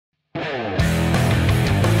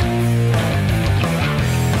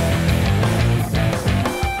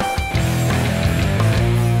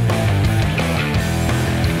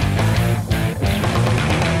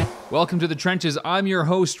Welcome to The Trenches. I'm your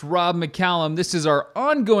host, Rob McCallum. This is our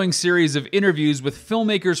ongoing series of interviews with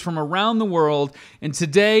filmmakers from around the world. And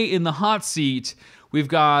today in the hot seat, we've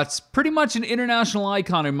got pretty much an international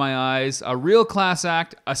icon in my eyes, a real class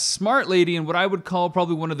act, a smart lady, and what I would call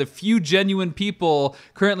probably one of the few genuine people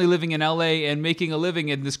currently living in LA and making a living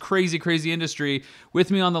in this crazy, crazy industry. With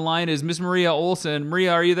me on the line is Miss Maria Olsen.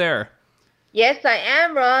 Maria, are you there? Yes, I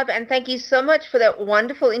am, Rob, and thank you so much for that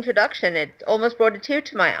wonderful introduction. It almost brought a tear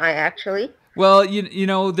to my eye, actually. Well, you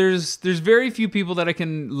know, there's very few people that I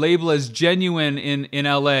can label as genuine in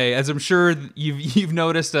LA, as I'm sure you've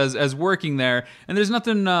noticed as working there. And there's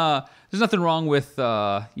nothing wrong with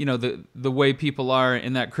you know, the way people are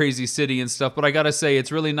in that crazy city and stuff. But I gotta say,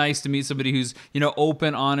 it's really nice to meet somebody who's, you know,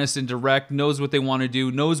 open, honest, and direct, knows what they want to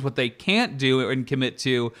do, knows what they can't do and commit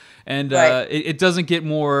to, and Right. it doesn't get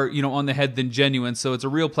more, you know, on the head than genuine. So it's a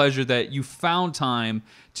real pleasure that you found time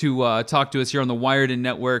to talk to us here on the Wired In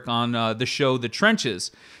Network on the show The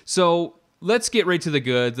Trenches. So let's get right to the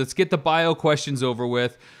goods. Let's get the bio questions over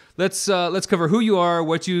with. Let's cover who you are,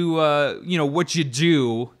 what you what you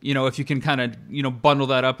do. You know, if you can kind of, you know, bundle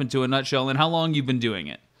that up into a nutshell, and how long you've been doing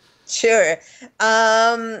it. Sure.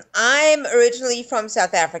 I'm originally from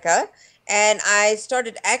South Africa, and I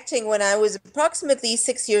started acting when I was approximately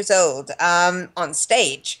 6 years old on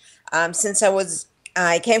stage. Since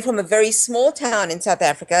I came from a very small town in South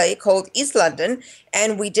Africa called East London,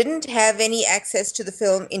 and we didn't have any access to the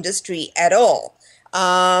film industry at all.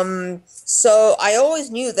 So I always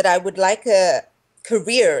knew that I would like a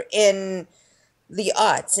career in the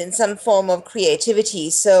arts, in some form of creativity.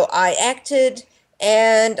 So I acted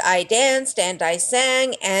and I danced and I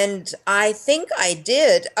sang, and I think I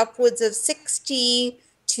did upwards of 60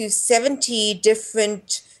 to 70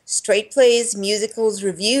 different straight plays, musicals,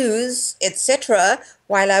 revues, etc.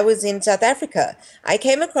 while I was in South Africa. I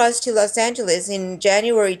came across to Los Angeles in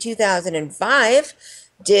January 2005,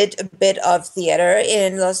 did a bit of theater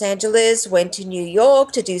in Los Angeles, went to New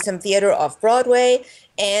York to do some theater off Broadway,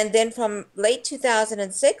 and then from late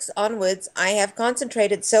 2006 onwards, I have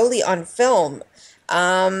concentrated solely on film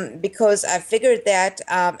because I figured that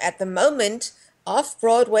at the moment,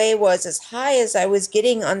 off-Broadway was as high as I was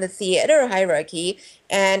getting on the theater hierarchy,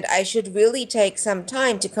 and I should really take some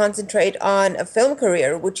time to concentrate on a film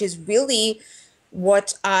career, which is really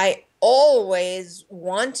what I always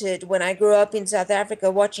wanted when I grew up in South Africa,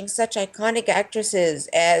 watching such iconic actresses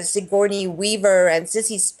as Sigourney Weaver and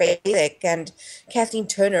Sissy Spacek and Kathleen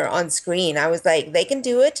Turner on screen. I was like, they can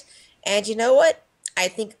do it, and you know what? I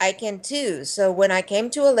think I can too. So when I came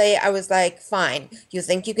to LA, I was like, fine, you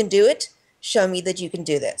think you can do it? Show me that you can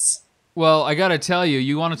do this. Well, I got to tell you,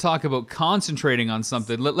 you want to talk about concentrating on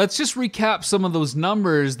something. Let's just recap some of those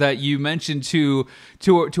numbers that you mentioned to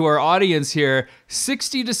our audience here.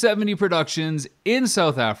 60 to 70 productions in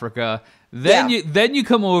South Africa. Then you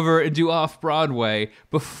come over and do Off-Broadway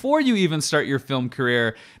before you even start your film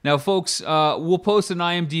career. Now, folks, we'll post an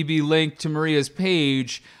IMDb link to Maria's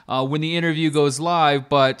page when the interview goes live,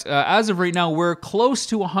 but as of right now, we're close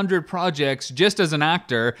to 100 projects just as an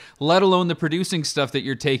actor, let alone the producing stuff that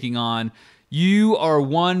you're taking on. You are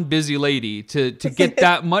one busy lady to get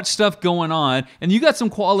that much stuff going on. And you got some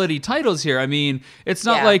quality titles here. I mean, it's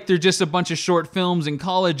not like they're just a bunch of short films in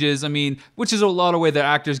colleges. I mean, which is a lot of way that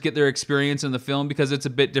actors get their experience in the film because it's a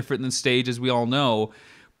bit different than stage, as we all know.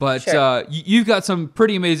 But Sure. You've got some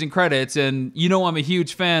pretty amazing credits. And you know I'm a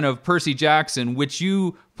huge fan of Percy Jackson, which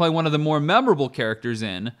you play one of the more memorable characters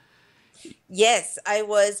in. Yes, I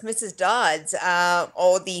was Mrs. Dodds,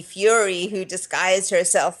 or the Fury who disguised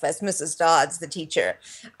herself as Mrs. Dodds, the teacher.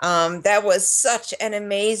 That was such an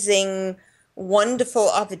amazing, wonderful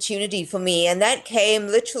opportunity for me. And that came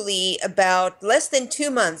literally about less than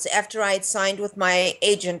 2 months after I had signed with my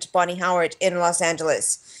agent, Bonnie Howard, in Los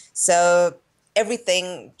Angeles. So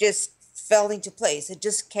everything just fell into place. It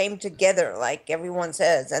just came together, like everyone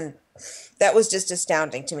says. And that was just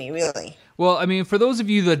astounding to me, really. Well, I mean, for those of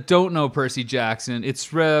you that don't know Percy Jackson,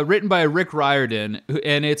 it's written by Rick Riordan,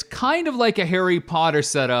 and it's kind of like a Harry Potter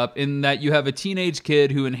setup in that you have a teenage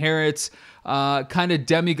kid who inherits kind of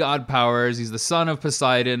demigod powers. He's the son of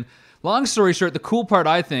Poseidon. Long story short, the cool part,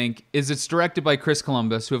 I think, is it's directed by Chris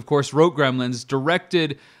Columbus, who, of course, wrote Gremlins,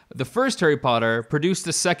 directed the first Harry Potter, produced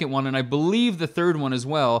the second one, and I believe the third one as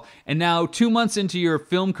well. And now, 2 months into your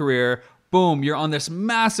film career, boom, you're on this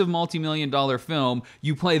massive multi-million-dollar film.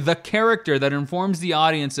 You play the character that informs the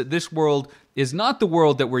audience that this world is not the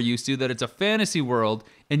world that we're used to, that it's a fantasy world,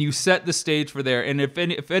 and you set the stage for there. And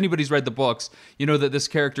if anybody's read the books, you know that this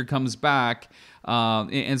character comes back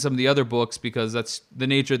in some of the other books because that's the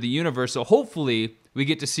nature of the universe. So hopefully we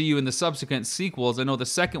get to see you in the subsequent sequels. I know the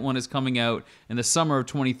second one is coming out in the summer of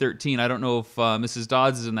 2013. I don't know if Mrs.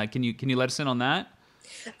 Dodds is in that. Can you let us in on that?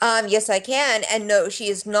 Yes, I can. And no, she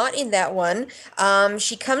is not in that one.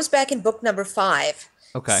 She comes back in book number 5.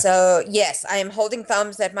 Okay. So, yes, I am holding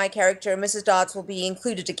thumbs that my character, Mrs. Dodds, will be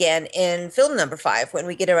included again in film number 5 when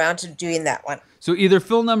we get around to doing that one. So either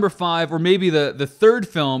film number 5 or maybe the third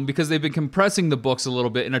film, because they've been compressing the books a little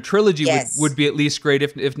bit, and a trilogy would be at least great,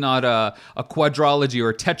 if not a quadrology or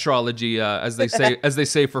a tetralogy, as they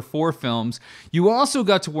say for 4 films. You also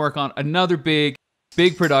got to work on another big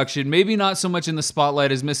production, maybe not so much in the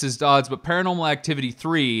spotlight as Mrs. Dodds, but Paranormal Activity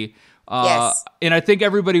 3. Yes. And I think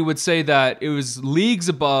everybody would say that it was leagues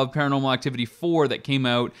above Paranormal Activity 4 that came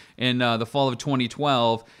out in the fall of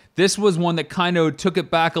 2012. This was one that kind of took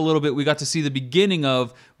it back a little bit. We got to see the beginning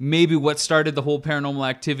of maybe what started the whole Paranormal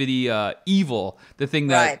Activity evil, the thing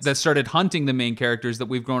that started hunting the main characters that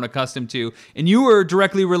we've grown accustomed to. And you were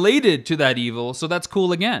directly related to that evil, so that's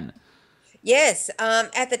cool again. Yes.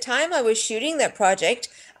 At the time I was shooting that project,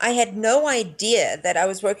 I had no idea that I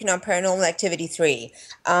was working on Paranormal Activity 3.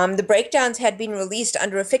 The breakdowns had been released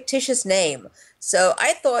under a fictitious name, so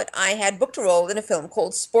I thought I had booked a role in a film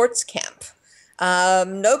called Sports Camp.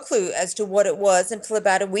 No clue as to what it was until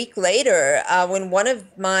about a week later when one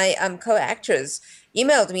of my co-actors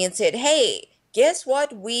emailed me and said, "Hey, guess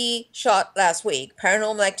what we shot last week?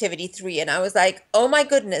 Paranormal Activity 3. And I was like, oh my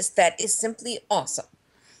goodness, that is simply awesome.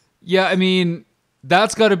 Yeah, I mean,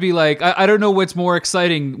 that's got to be like, I don't know what's more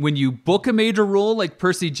exciting, when you book a major role like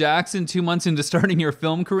Percy Jackson 2 months into starting your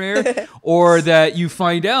film career, or that you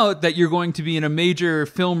find out that you're going to be in a major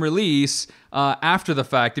film release after the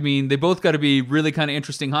fact. I mean, they both got to be really kind of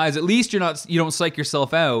interesting highs. At least you don't psych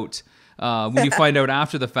yourself out when you find out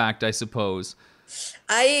after the fact, I suppose.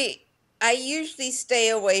 I usually stay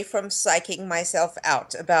away from psyching myself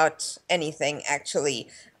out about anything, actually.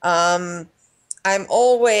 I'm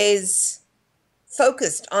always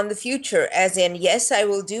focused on the future, as in, yes, I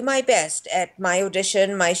will do my best at my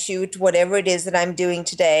audition, my shoot, whatever it is that I'm doing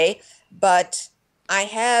today, but I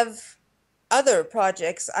have other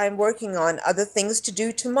projects I'm working on, other things to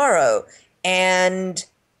do tomorrow, and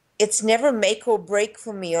it's never make or break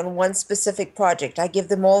for me on one specific project. I give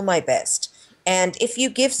them all my best. And if you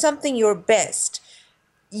give something your best,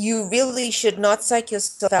 you really should not psych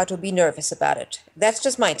yourself out or be nervous about it. That's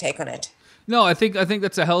just my take on it. No, I think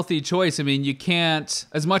that's a healthy choice. I mean, you can't,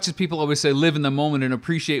 as much as people always say, live in the moment and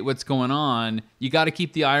appreciate what's going on, you got to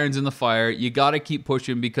keep the irons in the fire. You got to keep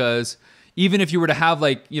pushing, because even if you were to have,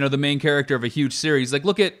 like, you know, the main character of a huge series, like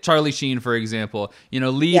look at Charlie Sheen, for example, you know,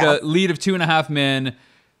 lead of 2.5 Men,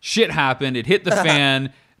 shit happened, it hit the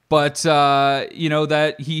fan. But, you know,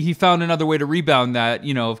 that he found another way to rebound that.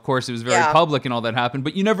 You know, of course, it was very public and all that happened.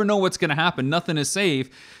 But you never know what's going to happen. Nothing is safe.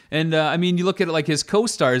 And, I mean, you look at it like his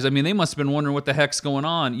co-stars. I mean, they must have been wondering what the heck's going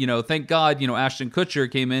on. You know, thank God, you know, Ashton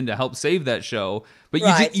Kutcher came in to help save that show. But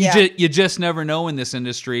you just never know in this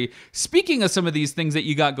industry. Speaking of some of these things that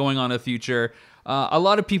you got going on in the future, a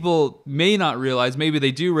lot of people may not realize, maybe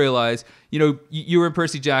they do realize, you know, you were in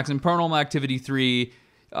Percy Jackson, Paranormal Activity 3,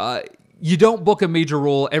 you don't book a major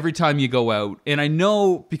role every time you go out. And I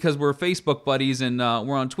know, because we're Facebook buddies and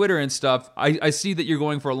we're on Twitter and stuff, I see that you're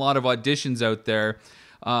going for a lot of auditions out there.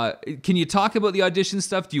 Can you talk about the audition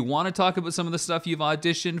stuff? Do you want to talk about some of the stuff you've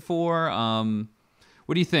auditioned for?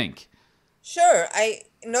 What do you think? Sure,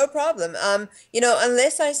 no problem. You know,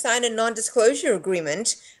 unless I sign a non-disclosure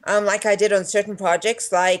agreement, like I did on certain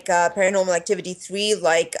projects, like Paranormal Activity 3,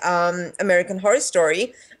 like American Horror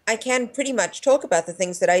Story, I can pretty much talk about the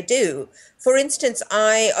things that I do. For instance,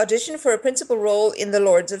 I auditioned for a principal role in The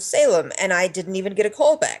Lords of Salem, and I didn't even get a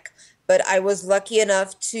call back. But I was lucky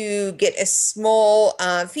enough to get a small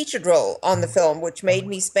featured role on the film, which made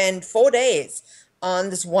me spend 4 days on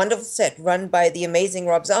this wonderful set run by the amazing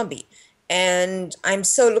Rob Zombie. And I'm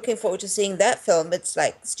so looking forward to seeing that film. It's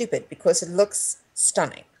like stupid because it looks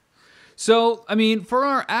stunning. So, I mean, for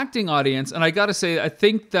our acting audience, and I got to say, I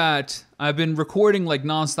think that I've been recording like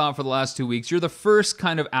nonstop for the last 2 weeks. You're the first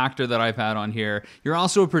kind of actor that I've had on here. You're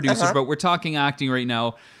also a producer, but we're talking acting right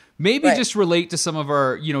now. Maybe just relate to some of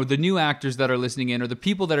our, you know, the new actors that are listening in, or the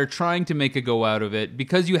people that are trying to make a go out of it,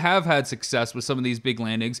 because you have had success with some of these big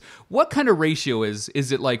landings. What kind of ratio is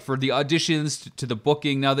it like for the auditions to the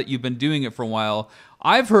booking, now that you've been doing it for a while?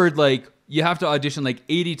 I've heard like you have to audition like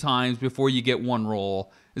 80 times before you get one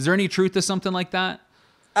role. Is there any truth to something like that?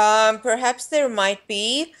 Perhaps there might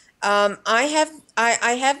be. I have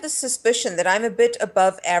I have the suspicion that I'm a bit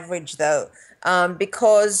above average though,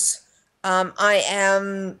 because I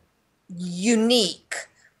am unique.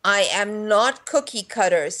 I am not cookie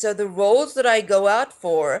cutter. So the roles that I go out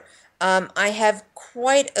for, I have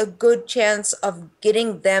quite a good chance of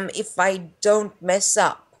getting them if I don't mess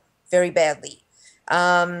up very badly.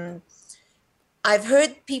 Um, I've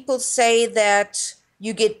heard people say that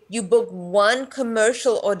you book one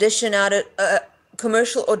commercial audition out of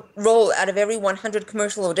role out of every 100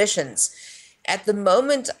 commercial auditions. At the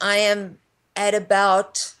moment, I am at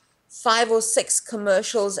about 5 or 6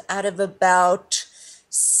 commercials out of about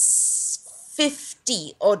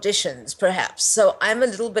 50 auditions, perhaps. So I'm a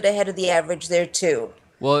little bit ahead of the average there too.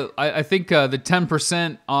 Well, I think the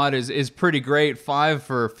 10% odd is pretty great. 5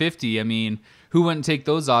 for 50. I mean, who wouldn't take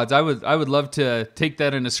those odds? I would love to take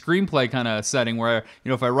that in a screenplay kind of setting where,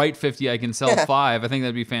 if I write 50, I can sell 5. I think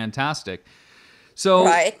that'd be fantastic. So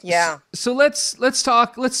Right, yeah. So let's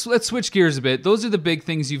talk. Let's switch gears a bit. Those are the big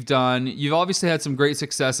things you've done. You've obviously had some great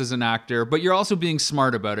success as an actor, but you're also being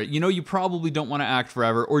smart about it. You probably don't want to act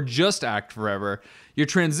forever or just act forever. You're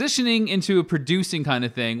transitioning into a producing kind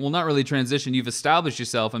of thing. Well, not really transition. You've established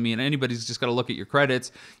yourself. I mean, anybody's just got to look at your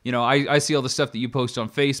credits. I see all the stuff that you post on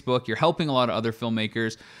Facebook. You're helping a lot of other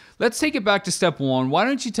filmmakers. Let's take it back to step one. Why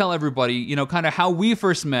don't you tell everybody, kind of how we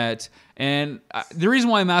first met? And the reason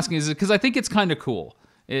why I'm asking is because I think it's kind of cool.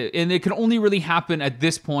 And it can only really happen at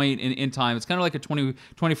this point in time. It's kind of like a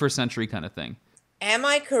 21st century kind of thing. Am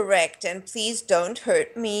I correct? And please don't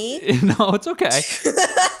hurt me. No, it's okay.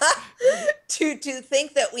 to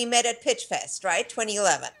think that we met at Pitch Fest, right?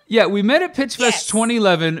 2011. Yeah, we met at Pitch Fest Yes.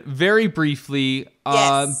 2011 very briefly.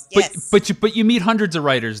 Yes, but, yes. but you meet hundreds of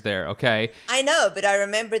writers there, okay? I know, but I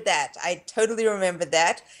remember that. I totally remember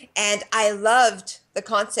that. And I loved the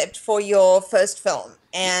concept for your first film.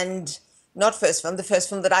 And not first film, the first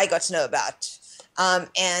film that I got to know about.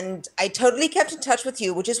 And I totally kept in touch with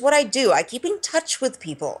you, which is what I do. I keep in touch with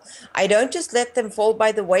people. I don't just let them fall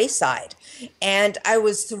by the wayside. And I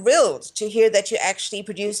was thrilled to hear that you actually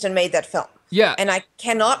produced and made that film. Yeah. And I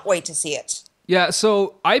cannot wait to see it. Yeah,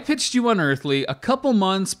 so I pitched you Unearthly a couple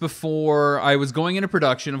months before I was going into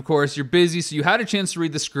production. Of course, you're busy, so you had a chance to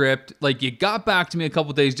read the script. Like, you got back to me a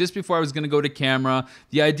couple days just before I was going to go to camera.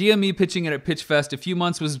 The idea of me pitching it at Pitch Fest a few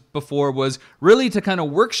months before was really to kind of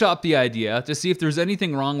workshop the idea to see if there's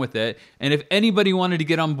anything wrong with it and if anybody wanted to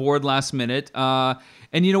get on board last minute. And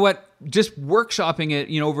you know what? Just workshopping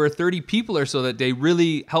it, over 30 people or so that day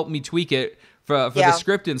really helped me tweak it for the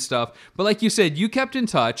script and stuff. But like you said, you kept in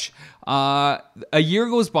touch. A year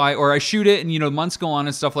goes by, or I shoot it, and months go on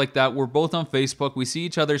and stuff like that. We're both on Facebook. We see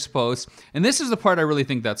each other's posts, and this is the part I really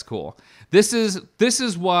think that's cool. This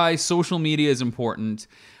is why social media is important.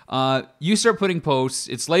 You start putting posts.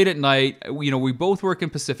 It's late at night. We both work in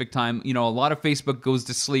Pacific time. A lot of Facebook goes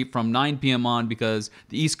to sleep from 9 p.m. on because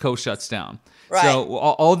the East Coast shuts down. Right. So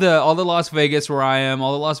all the Las Vegas where I am,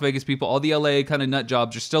 all the Las Vegas people, all the LA kind of nut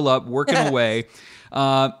jobs are still up working away.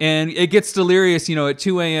 And it gets delirious, at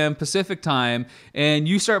 2 a.m. Pacific time, and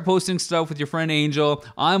you start posting stuff with your friend Angel.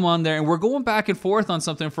 I'm on there, and we're going back and forth on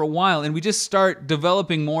something for a while, and we just start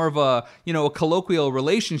developing more of a colloquial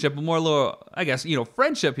relationship, a more little, I guess,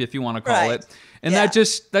 friendship, if you want to call it. And that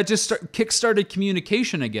just kick-started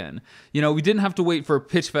communication again. We didn't have to wait for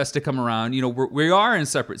Pitch Fest to come around. We are in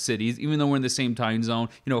separate cities, even though we're in the same time zone,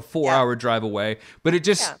 a 4-hour drive away. But it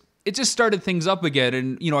just started things up again.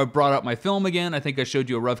 And, I brought up my film again. I think I showed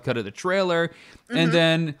you a rough cut of the trailer. Mm-hmm. And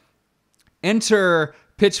then enter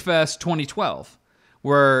Pitch Fest 2012.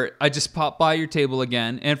 Where I just popped by your table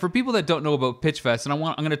again. And for people that don't know about Pitch Fest, and I'm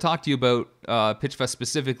going to talk to you about Pitch Fest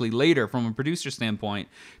specifically later from a producer standpoint.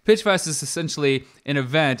 Pitch Fest is essentially an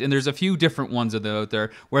event, and there's a few different ones out there.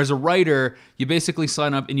 Where as a writer, you basically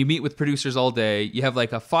sign up and you meet with producers all day. You have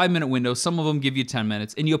like a 5-minute window. Some of them give you 10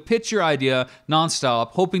 minutes. And you'll pitch your idea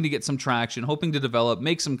nonstop, hoping to get some traction, hoping to develop,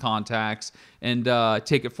 make some contacts, and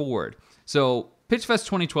take it forward. So Pitch Fest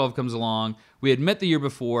 2012 comes along. We had met the year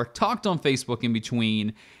before, talked on Facebook in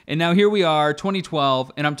between, and now here we are,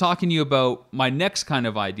 2012, and I'm talking to you about my next kind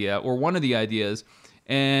of idea, or one of the ideas.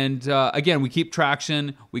 And again, we keep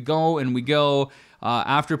traction. We go and we go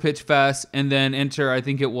after Pitch Fest, and then enter, I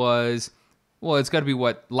think it was, it's got to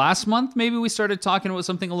be last month maybe we started talking about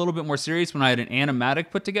something a little bit more serious when I had an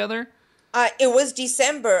animatic put together? It was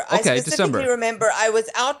December. Okay, I specifically remember I was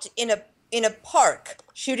out in a park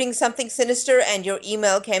shooting something sinister, and your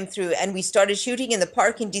email came through, and we started shooting in the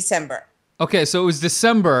park in December. Okay, so it was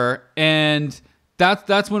December, and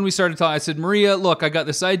that's when we started talking. I said, Maria, look, I got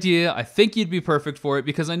this idea. I think you'd be perfect for it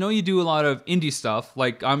because I know you do a lot of indie stuff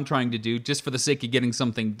like I'm trying to do just for the sake of getting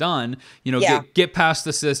something done. You know, get past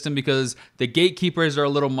the system because the gatekeepers are a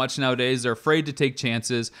little much nowadays. They're afraid to take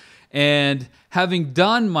chances. And having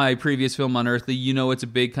done my previous film, Unearthly, you know it's a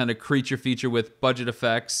big kind of creature feature with budget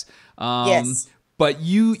effects. Yes. But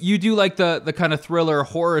you do like the kind of thriller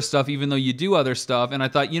horror stuff, even though you do other stuff. And I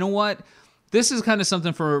thought, you know what? This is kind of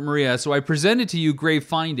something for Maria. So I presented to you Grave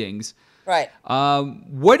Findings. Right.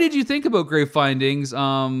 What did you think about Grave Findings?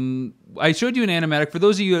 I showed you an animatic. For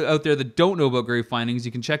those of you out there that don't know about Grave Findings,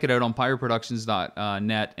 you can check it out on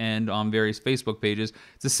pyroproductions.net and on various Facebook pages.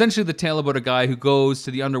 It's essentially the tale about a guy who goes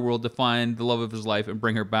to the underworld to find the love of his life and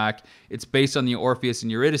bring her back. It's based on the Orpheus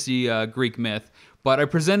and Eurydice Greek myth. But I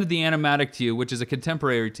presented the animatic to you, which is a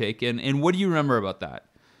contemporary take. And what do you remember about that?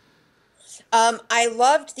 I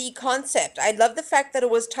loved the concept. I love the fact that it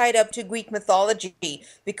was tied up to Greek mythology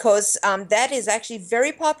because that is actually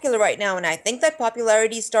very popular right now. And I think that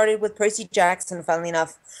popularity started with Percy Jackson, funnily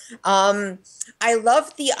enough. I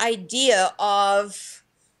love the idea of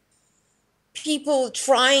people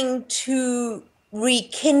trying to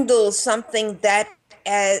rekindle something that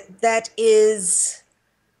is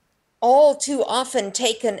all too often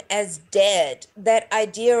taken as dead. That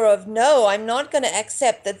idea of, no, I'm not going to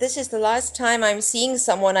accept that this is the last time I'm seeing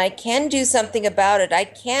someone. I can do something about it. I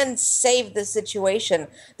can save the situation.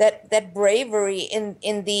 That bravery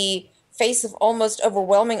in the face of almost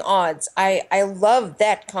overwhelming odds. I love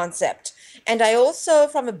that concept. And I also,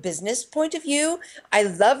 from a business point of view, I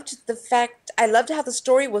loved how the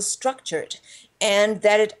story was structured and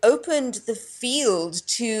that it opened the field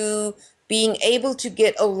to being able to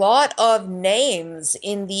get a lot of names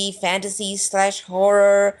in the fantasy /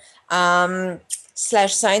 horror /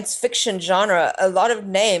 science fiction genre, a lot of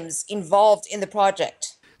names involved in the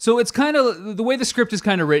project. So it's kind of, the way the script is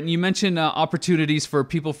kind of written, you mentioned opportunities for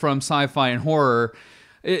people from sci-fi and horror.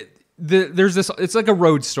 There's this, it's like a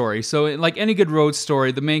road story. So like any good road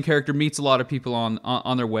story, the main character meets a lot of people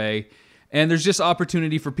on their way. And there's just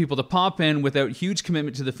opportunity for people to pop in without huge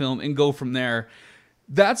commitment to the film and go from there.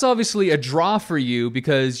 That's obviously a draw for you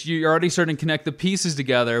because you're already starting to connect the pieces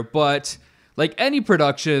together. But like any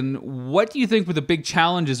production, what do you think the big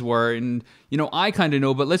challenges were? And, you know, I kind of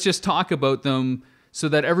know, but let's just talk about them so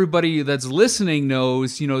that everybody that's listening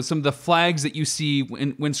knows, you know, some of the flags that you see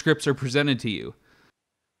when scripts are presented to you.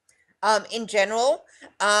 In general,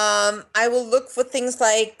 I will look for things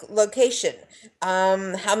like location.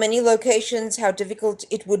 How many locations, how difficult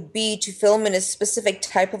it would be to film in a specific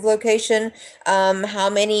type of location, how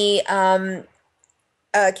many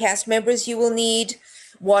cast members you will need,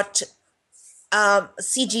 what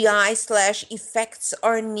CGI / effects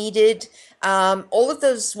are needed, all of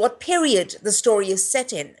those, what period the story is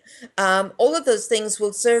set in. All of those things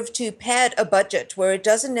will serve to pad a budget where it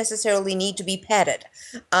doesn't necessarily need to be padded.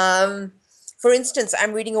 For instance,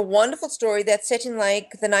 I'm reading a wonderful story that's set in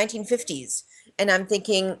like the 1950s, and I'm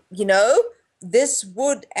thinking, you know, this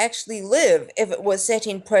would actually live if it was set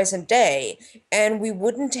in present day, and we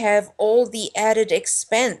wouldn't have all the added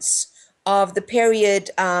expense of the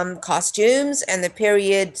period costumes and the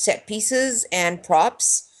period set pieces and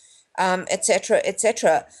props, etc.,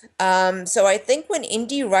 etc. So I think when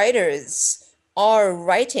indie writers are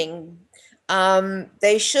writing,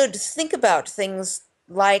 they should think about things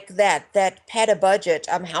like that pad a budget.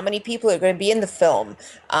 How many people are going to be in the film?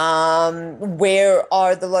 Where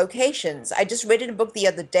are the locations? I just read in a book the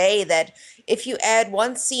other day that if you add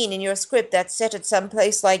one scene in your script that's set at some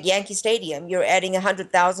place like Yankee Stadium, you're adding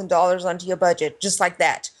 $100,000 onto your budget, just like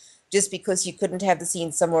that, just because you couldn't have the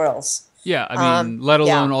scene somewhere else. Yeah, I mean, let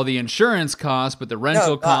alone all the insurance costs, but the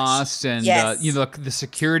rental costs and you know, the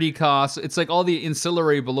security costs. It's like all the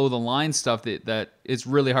ancillary below the line stuff that it's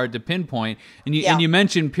really hard to pinpoint. And you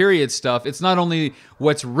mentioned period stuff. It's not only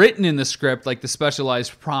what's written in the script, like the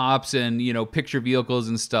specialized props and, you know, picture vehicles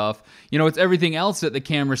and stuff. You know, it's everything else that the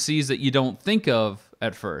camera sees that you don't think of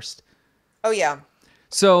at first. Oh yeah.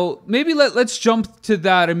 So maybe let's jump to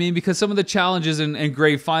that. I mean, because some of the challenges and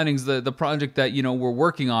Grave Findings, the project that, you know, we're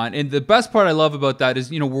working on, and the best part I love about that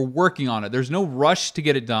is, you know, we're working on it. There's no rush to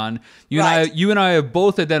get it done. You and I have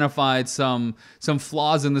both identified some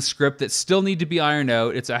flaws in the script that still need to be ironed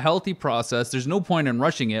out. It's a healthy process. There's no point in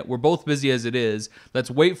rushing it. We're both busy as it is.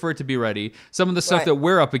 Let's wait for it to be ready. Some of the stuff that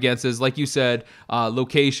we're up against is, like you said,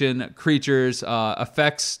 location, creatures,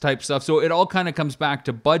 effects type stuff. So it all kind of comes back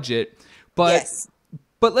to budget. But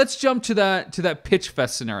But let's jump to that pitch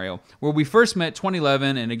fest scenario where we first met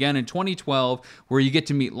 2011 and again in 2012, where you get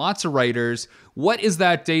to meet lots of writers. What is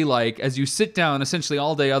that day like as you sit down essentially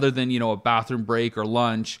all day, other than, you know, a bathroom break or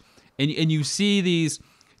lunch, and you see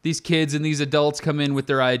these kids and these adults come in with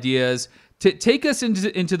their ideas. Take us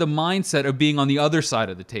into the mindset of being on the other side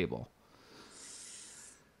of the table.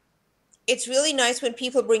 It's really nice when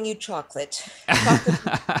people bring you chocolate.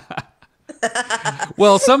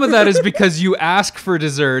 Well, some of that is because you ask for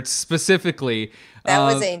desserts specifically. That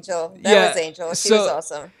was Angel. That was Angel. She was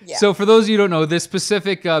awesome. Yeah. So for those of you who don't know, this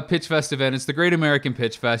specific Pitch Fest event, it's the Great American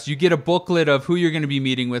Pitch Fest. You get a booklet of who you're going to be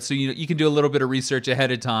meeting with, so you can do a little bit of research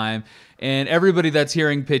ahead of time. And everybody that's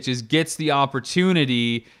hearing pitches gets the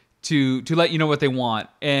opportunity to let you know what they want.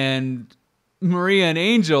 And Maria and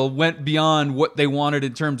Angel went beyond what they wanted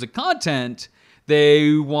in terms of content.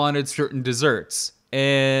 They wanted certain desserts.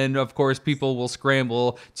 And of course, people will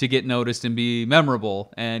scramble to get noticed and be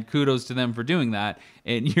memorable. And kudos to them for doing that.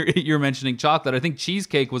 And you're mentioning chocolate. I think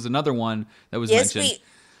cheesecake was another one that was mentioned. Yes,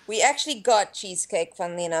 we actually got cheesecake,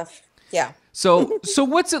 funnily enough. Yeah. So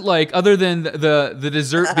what's it like, other than the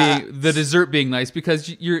dessert being nice,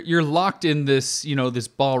 because you're locked in this this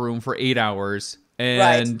ballroom for 8 hours,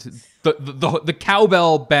 and the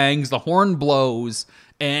cowbell bangs, the horn blows,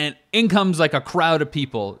 and in comes like a crowd of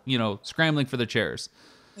people, scrambling for their chairs.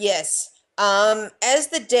 Yes. As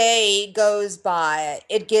the day goes by,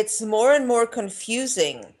 it gets more and more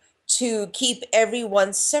confusing to keep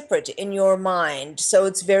everyone separate in your mind. So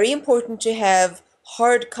it's very important to have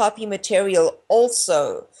hard copy material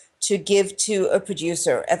also to give to a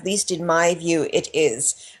producer. At least in my view, it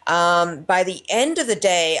is. By the end of the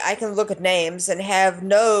day, I can look at names and have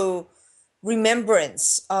no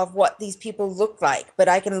remembrance of what these people look like, but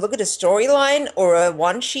I can look at a storyline or a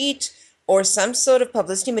one sheet or some sort of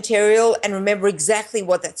publicity material and remember exactly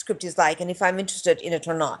what that script is like and if I'm interested in it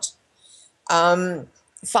or not.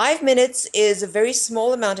 5 minutes is a very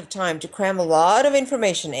small amount of time to cram a lot of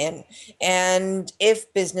information in. And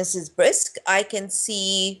if business is brisk, I can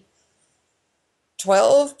see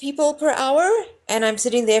 12 people per hour and I'm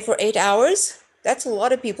sitting there for 8 hours. That's a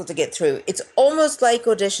lot of people to get through. It's almost like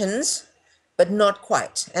auditions, but not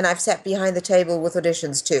quite. And I've sat behind the table with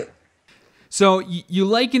auditions too. So you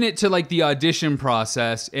liken it to like the audition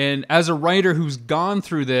process. And as a writer who's gone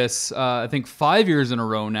through this, I think 5 years in a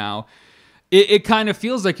row now, it kind of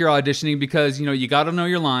feels like you're auditioning because, you got to know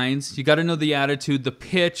your lines. You got to know the attitude, the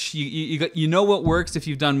pitch. You know what works if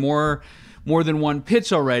you've done more than one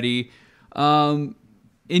pitch already. And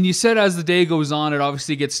you said as the day goes on, it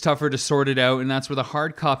obviously gets tougher to sort it out. And that's where the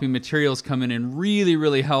hard copy materials come in and really,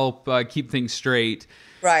 really help keep things straight.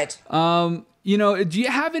 Right. Do you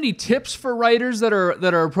have any tips for writers that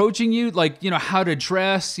are approaching you, like how to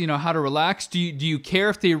dress, how to relax? Do you care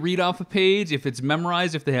if they read off a page, if it's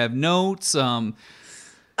memorized, if they have notes? What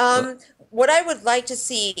I would like to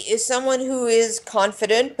see is someone who is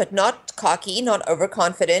confident but not cocky, not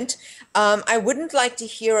overconfident. I wouldn't like to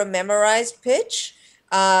hear a memorized pitch.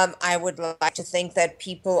 I would like to think that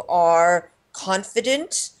people are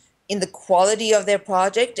confident in the quality of their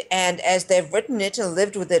project, and as they've written it and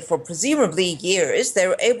lived with it for presumably years,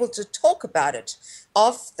 they're able to talk about it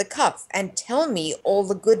off the cuff and tell me all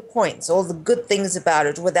the good points, all the good things about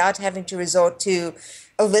it without having to resort to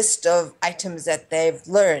a list of items that they've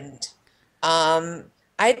learned.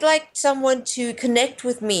 I'd like someone to connect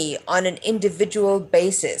with me on an individual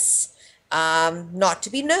basis. Not to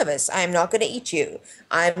be nervous. I'm not going to eat you.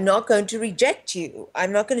 I'm not going to reject you.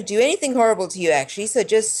 I'm not going to do anything horrible to you, actually. So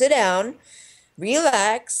just sit down,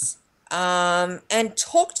 relax, and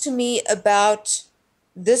talk to me about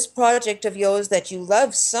this project of yours that you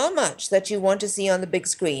love so much that you want to see on the big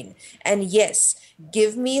screen. And yes,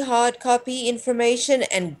 give me hard copy information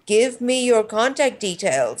and give me your contact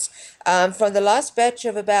details. From the last batch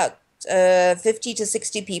of about 50 to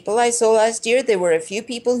 60 people I saw last year, there were a few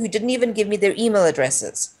people who didn't even give me their email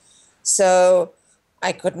addresses. So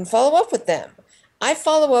I couldn't follow up with them. I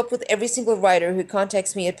follow up with every single writer who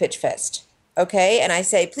contacts me at Pitch Fest. Okay, and I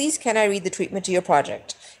say, please, can I read the treatment to your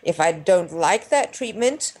project? If I don't like that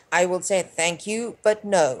treatment, I will say thank you, but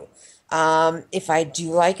no. If I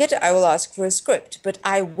do like it, I will ask for a script, but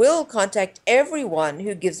I will contact everyone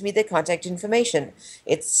who gives me their contact information.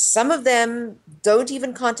 Some of them don't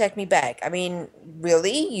even contact me back. I mean,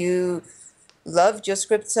 really? You loved your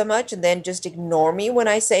script so much and then just ignore me when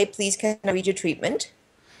I say, please, can I read your treatment?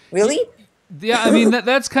 Really? Yeah, I mean,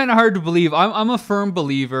 that's kind of hard to believe. I'm a firm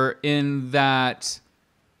believer in that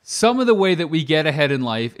some of the way that we get ahead in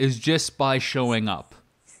life is just by showing up.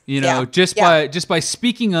 Just by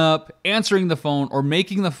speaking up, answering the phone, or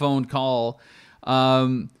making the phone call.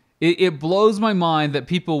 it blows my mind that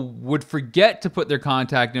people would forget to put their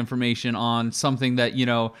contact information on something that,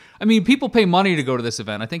 I mean, people pay money to go to this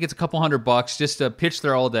event. I think it's a couple $100 just to pitch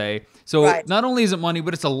there all day. So Right. not only is it money,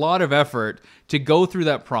 but it's a lot of effort to go through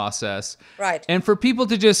that process. Right. And for people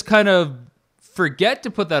to just kind of forget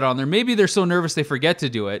to put that on there, maybe they're so nervous they forget to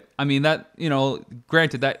do it. I mean, that,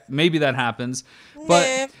 granted, that maybe that happens.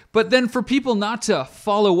 Nah. But then for people not to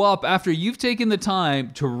follow up after you've taken the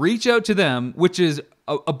time to reach out to them, which is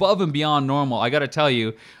above and beyond normal, I got to tell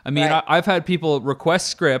you. I mean, Right. I've had people request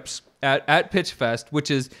scripts at Pitch Fest,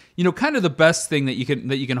 which is, kind of the best thing that you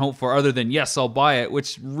can hope for, other than yes, I'll buy it,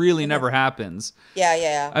 which really never happens.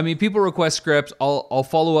 Yeah. I mean, people request scripts. I'll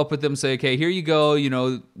follow up with them, say, okay, here you go.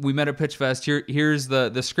 We met at Pitch Fest. Here's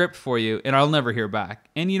the script for you, and I'll never hear back.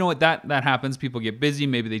 And you know what? That happens. People get busy.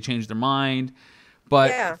 Maybe they change their mind.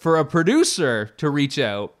 But for a producer to reach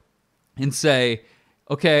out and say,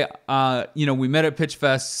 okay, we met at Pitch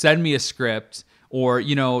Fest, send me a script, or,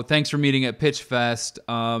 thanks for meeting at Pitch Fest.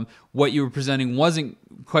 What you were presenting wasn't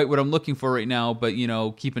quite what I'm looking for right now, but,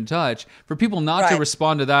 keep in touch. For people not to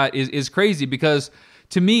respond to that is crazy, because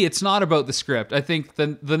to me, it's not about the script. I think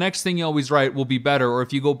the next thing you always write will be better, or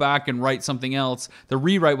if you go back and write something else, the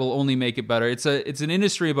rewrite will only make it better. It's an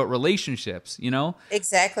industry about relationships,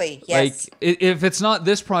 Exactly. Yes. Like, if it's not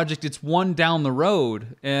this project, it's one down the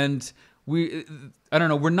road, and I don't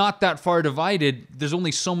know, we're not that far divided. There's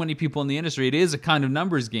only so many people in the industry. It is a kind of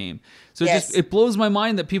numbers game. So it blows my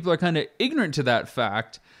mind that people are kind of ignorant to that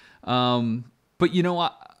fact. But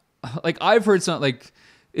I've heard something like,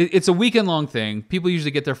 it's a weekend long thing. People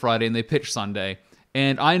usually get there Friday and they pitch Sunday.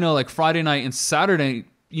 And I know, like, Friday night and Saturday,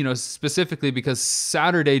 specifically because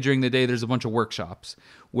Saturday during the day, there's a bunch of workshops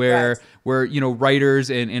where writers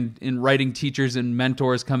and writing teachers and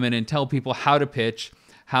mentors come in and tell people how to pitch,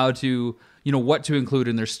 how to, what to include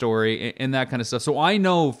in their story and that kind of stuff. So I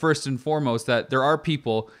know first and foremost that there are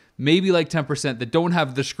people, maybe like 10%, that don't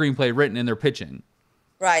have the screenplay written and they're pitching.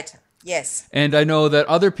 Right. Yes. And I know that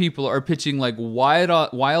other people are pitching like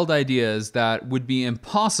wild ideas that would be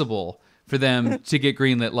impossible for them to get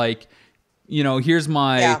greenlit. Like, here's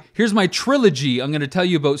my trilogy. I'm going to tell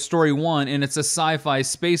you about story one, and it's a sci-fi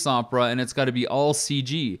space opera, and it's got to be all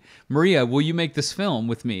CG. Maria, will you make this film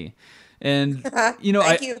with me? And Thank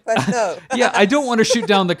you, but no. Yeah, I don't want to shoot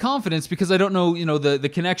down the confidence, because I don't know, the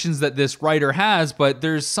connections that this writer has, but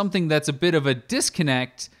there's something that's a bit of a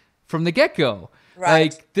disconnect from the get-go.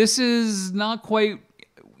 Right. Like, this is not quite,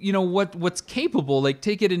 what's capable. Like,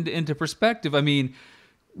 take it into perspective. I mean,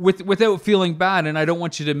 without feeling bad, and I don't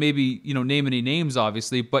want you to maybe, name any names,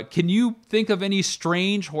 obviously, but can you think of any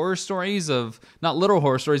strange horror stories of, not literal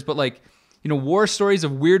horror stories, but like, war stories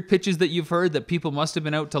of weird pitches that you've heard that people must have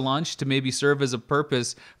been out to lunch to maybe serve as a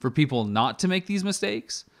purpose for people not to make these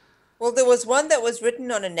mistakes? Well, there was one that was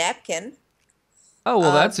written on a napkin. Oh,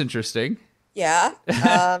 well, that's interesting. Yeah.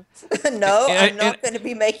 No, I'm not going to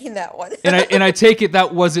be making that one. and I take it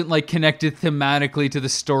that wasn't like connected thematically to the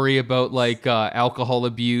story about like alcohol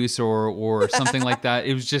abuse or something like that.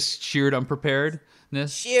 It was just sheer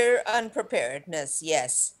unpreparedness. Sheer unpreparedness.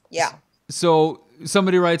 Yes. Yeah. So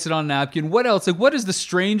somebody writes it on a napkin. What else? Like, what is the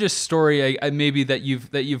strangest story maybe that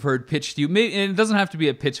you've heard pitched to you? Maybe, and it doesn't have to be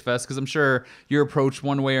a Pitch Fest, because I'm sure you're approached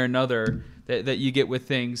one way or another that you get with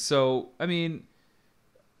things. So I mean,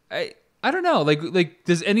 I don't know. Like,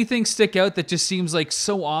 does anything stick out that just seems like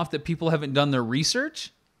so off that people haven't done their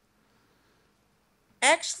research?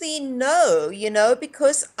 Actually, no,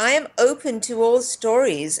 because I am open to all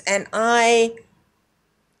stories, and I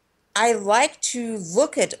like to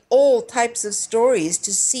look at all types of stories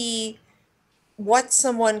to see what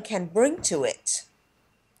someone can bring to it.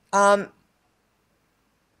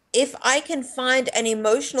 If I can find an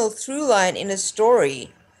emotional through line in a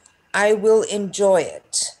story, I will enjoy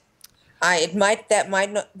it.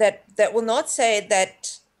 That will not say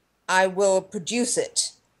that I will produce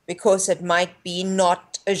it, because it might be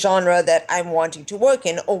not a genre that I'm wanting to work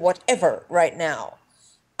in or whatever right now.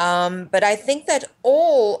 But I think that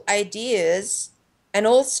all ideas and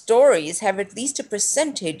all stories have at least a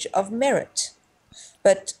percentage of merit.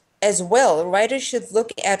 But as well, writers should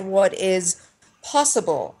look at what is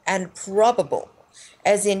possible and probable.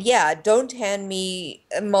 As in, don't hand me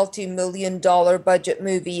a multi-million-dollar budget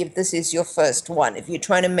movie if this is your first one. If you're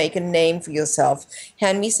trying to make a name for yourself,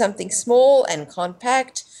 hand me something small and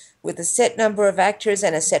compact with a set number of actors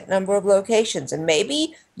and a set number of locations. And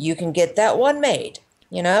maybe you can get that one made,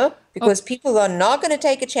 because people are not going to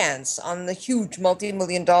take a chance on the huge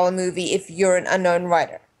multi-million-dollar movie if you're an unknown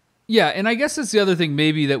writer. Yeah, and I guess that's the other thing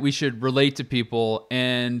maybe that we should relate to people.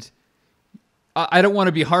 And I don't want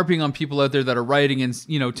to be harping on people out there that are writing and,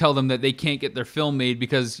 you know, tell them that they can't get their film made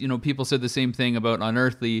because, you know, people said the same thing about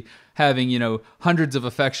Unearthly having, you know, hundreds of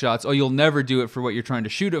effect shots. Oh, you'll never do it for what you're trying to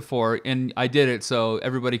shoot it for. And I did it, so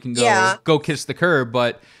everybody can go kiss the curb.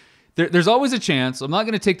 But there's always a chance. I'm not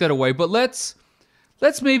going to take that away. But let's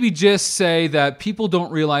maybe just say that people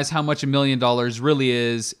don't realize how much $1 million really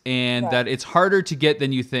is, and that it's harder to get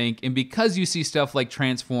than you think. And because you see stuff like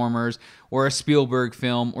Transformers or a Spielberg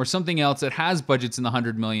film or something else that has budgets in the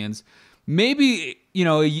 $100 millions, maybe, you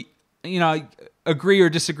know, agree or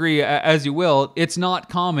disagree as you will, it's not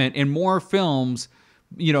common. And more films,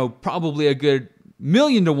 you know, probably a good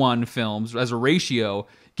 1,000,000 to 1 films as a ratio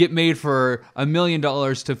get made for $1 million to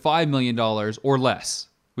 $5 million or less.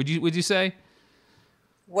 Would you say?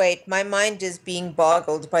 Wait, my mind is being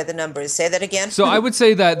boggled by the numbers. Say that again. So I would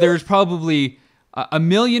say that there's probably 1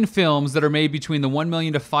 million films that are made between the $1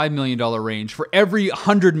 million to $5 million range for every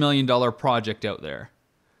 $100 million project out there.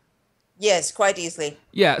 Yes, quite easily.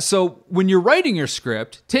 Yeah, so when you're writing your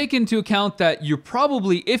script, take into account that you're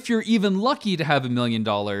probably, if you're even lucky to have $1 million,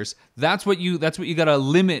 that's what you got to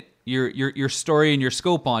limit your story and your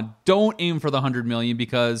scope on. Don't aim for the 100 million,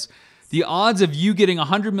 because the odds of you getting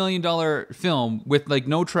 $100 million film with like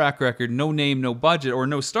no track record, no name, no budget, or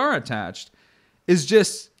no star attached is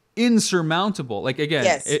just insurmountable. Like,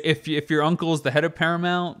 again, if your uncle is the head of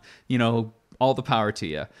Paramount, you know, all the power to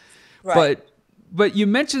you. Right. But you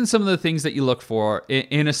mentioned some of the things that you look for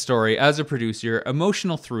in a story as a producer,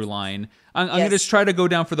 emotional through line. I'm going to try to go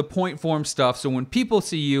down for the point form stuff. So when people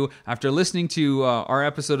see you after listening to our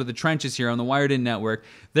episode of The Trenches here on the Wired In Network,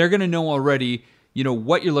 they're going to know already, you know,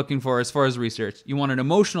 what you're looking for as far as research. You want an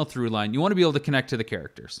emotional through line. You want to be able to connect to the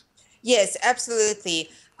characters. Yes, absolutely.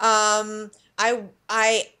 My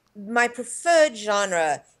preferred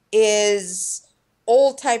genre is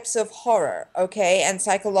all types of horror, okay, and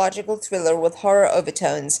psychological thriller with horror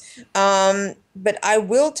overtones. But I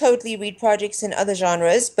will totally read projects in other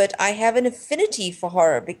genres, but I have an affinity for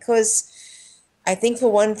horror because I think, for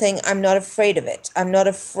one thing, I'm not afraid of it. I'm not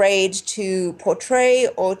afraid to portray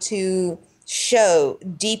or to show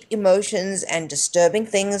deep emotions and disturbing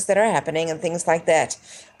things that are happening and things like that.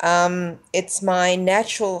 It's my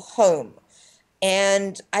natural home.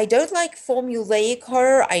 And I don't like formulaic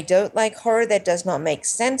horror. I don't like horror that does not make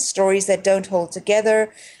sense, stories that don't hold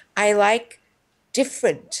together. I like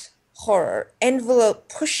different horror,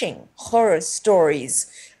 envelope-pushing horror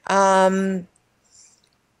stories. Something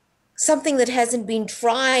that hasn't been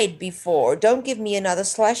tried before. Don't give me another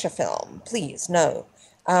slasher film, please, no.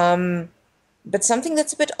 But something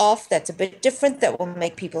that's a bit off, that's a bit different, that will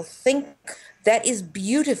make people think. That is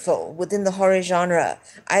beautiful within the horror genre.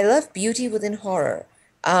 I love beauty within horror.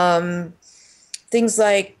 Things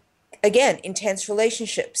like, again, intense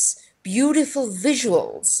relationships, beautiful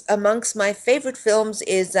visuals. Amongst my favorite films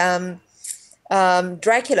is Dracula,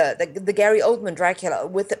 the Gary Oldman Dracula,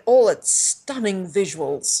 with all its stunning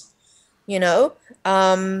visuals. You know,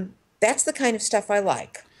 that's the kind of stuff I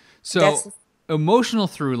like. So emotional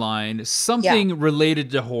through line, something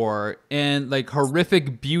related to horror, and like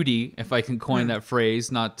horrific beauty, if I can coin that phrase,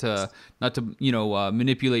 not to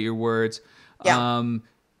manipulate your words.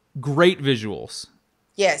 Great visuals.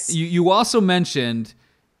 Yes. You also mentioned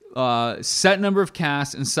set number of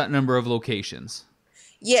casts and set number of locations.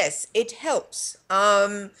 Yes, it helps.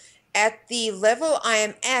 At the level I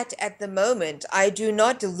am at the moment, I do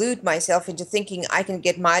not delude myself into thinking I can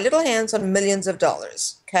get my little hands on millions of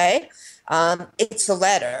dollars. Okay. It's a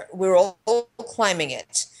ladder. We're all climbing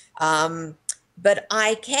it. But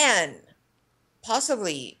I can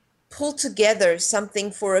possibly pull together something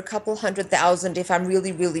for a couple $100,000 if I'm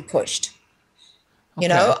really, really pushed. Okay. You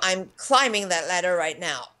know, I'm climbing that ladder right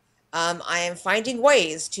now. I am finding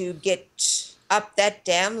ways to get up that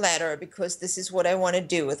damn ladder because this is what I want to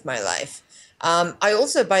do with my life. I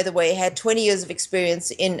also, by the way, had 20 years of experience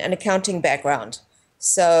in an accounting background.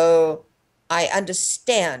 So I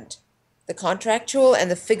understand the contractual and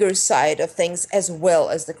the figure side of things as well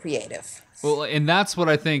as the creative. Well, and that's what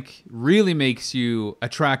I think really makes you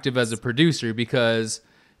attractive as a producer, because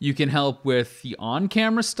you can help with the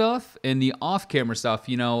on-camera stuff and the off-camera stuff.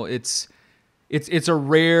 You know, it's a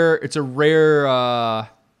rare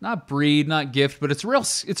not breed, not gift, but it's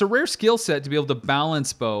a rare skill set to be able to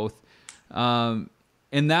balance both.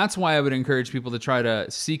 And that's why I would encourage people to try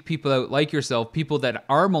to seek people out like yourself, people that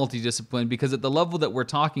are multidisciplined, because at the level that we're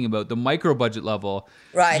talking about, the micro budget level,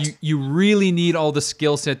 right, you really need all the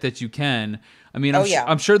skill set that you can. I mean,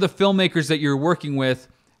 I'm sure the filmmakers that you're working with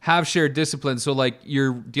have shared disciplines. So like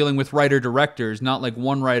you're dealing with writer directors, not like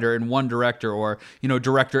one writer and one director, or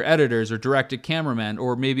director editors or director cameraman,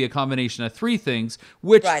 or maybe a combination of three things,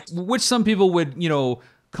 Right. which some people would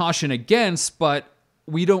caution against, but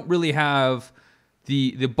we don't really have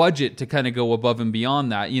the budget to kind of go above and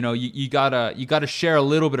beyond that. You gotta share a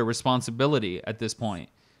little bit of responsibility at this point.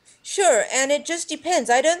 Sure, and it just depends.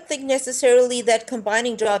 I don't think necessarily that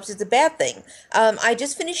combining jobs is a bad thing. I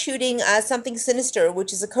just finished shooting Something Sinister,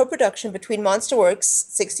 which is a co-production between Monsterworks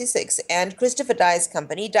 66 and Christopher Dye's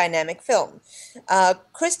company, Dynamic Film.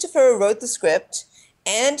 Christopher wrote the script,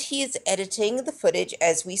 and he is editing the footage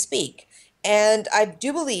as we speak. And I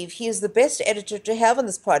do believe he is the best editor to have on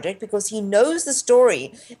this project because he knows the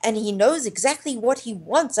story and he knows exactly what he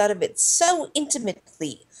wants out of it so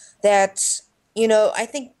intimately that, I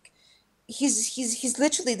think he's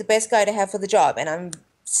literally the best guy to have for the job, and I'm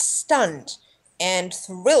stunned and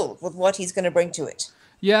thrilled with what he's going to bring to it.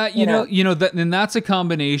 Yeah, and that's a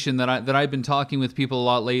combination that I've been talking with people a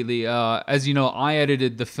lot lately. As you know, I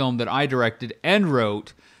edited the film that I directed and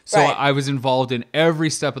wrote, so Right. I was involved in every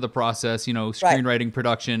step of the process. Screenwriting,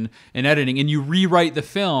 production, and editing, and you rewrite the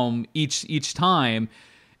film each time.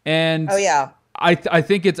 And Oh yeah. I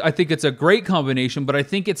think it's a great combination, but I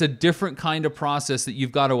think it's a different kind of process that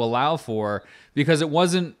you've got to allow for, because it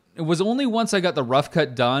was only once I got the rough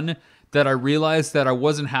cut done that I realized that I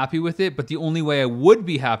wasn't happy with it, but the only way I would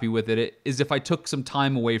be happy with it is if I took some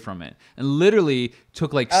time away from it. And literally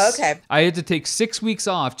took I had to take 6 weeks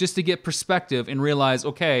off just to get perspective and realize,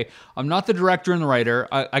 okay, I'm not the director and the writer.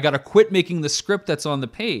 I got to quit making the script that's on the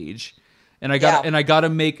page, and I got to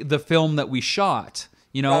make the film that we shot.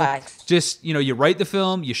 Right. Just you write the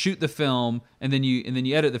film, you shoot the film, and then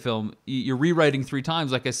you edit the film. You're rewriting 3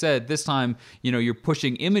 times, like I said. This time, you're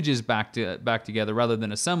pushing images back together rather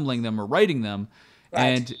than assembling them or writing them. Right.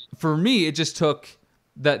 And for me, it just took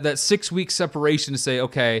that 6 week separation to say,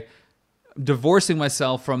 okay, divorcing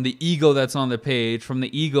myself from the ego that's on the page, from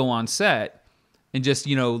the ego on set, and just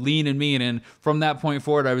lean and mean. And from that point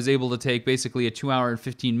forward, I was able to take basically a 2 hour and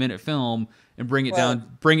 15-minute film and bring it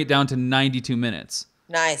down to 92 minutes.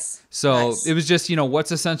 Nice. So Nice. It was just,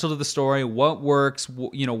 what's essential to the story, what works,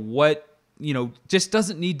 what just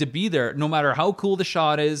doesn't need to be there, no matter how cool the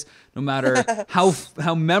shot is, no matter how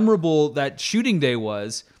memorable that shooting day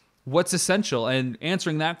was, what's essential. And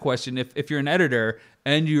answering that question, if you're an editor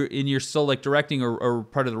and you're still like directing or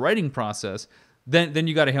part of the writing process, then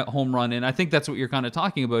you got to hit home run. And I think that's what you're kind of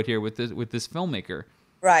talking about here with this filmmaker.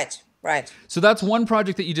 Right. Right. So that's one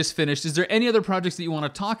project that you just finished. Is there any other projects that you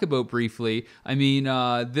want to talk about briefly? I mean,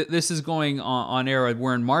 this is going on air.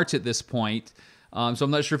 We're in March at this point, so I'm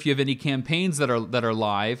not sure if you have any campaigns that are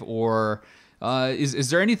live, or is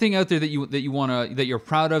there anything out there that you're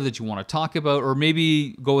proud of, that you want to talk about, or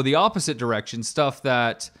maybe go the opposite direction, stuff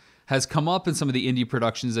that has come up in some of the indie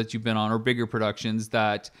productions that you've been on, or bigger productions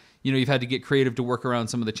that you've had to get creative to work around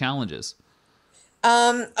some of the challenges?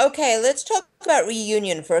 Okay, let's talk about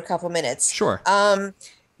Reunion for a couple minutes. Sure.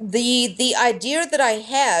 The idea that I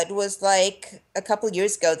had was like a couple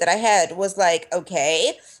years ago was like,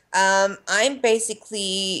 okay, I'm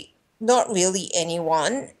basically not really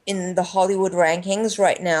anyone in the Hollywood rankings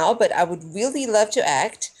right now, but I would really love to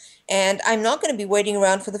act. And I'm not going to be waiting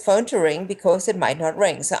around for the phone to ring because it might not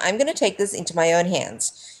ring. So I'm going to take this into my own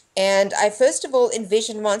hands. And I first of all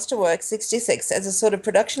envisioned Monsterworks 66 as a sort of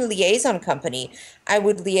production liaison company. I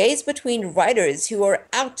would liaise between writers who are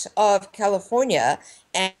out of California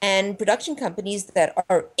and production companies that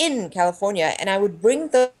are in California, and I would bring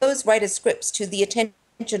those writers' scripts to the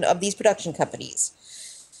attention of these production companies.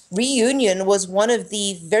 Reunion was one of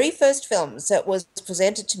the very first films that was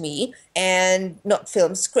presented to me, and not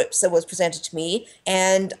films, scripts that was presented to me,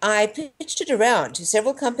 and I pitched it around to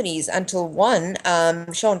several companies until one,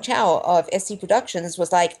 Sean Chow of SC Productions,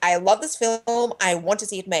 was like, I love this film, I want to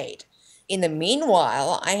see it made. In the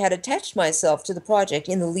meanwhile, I had attached myself to the project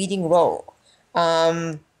in the leading role.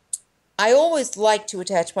 I always like to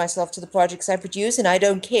attach myself to the projects I produce, and I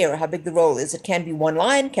don't care how big the role is. It can be one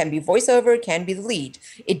line, can be voiceover, can be the lead.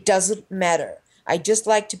 It doesn't matter. I just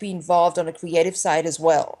like to be involved on a creative side as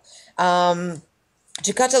well.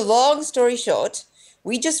 To cut a long story short,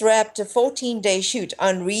 we just wrapped a 14-day shoot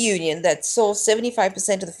on Reunion that saw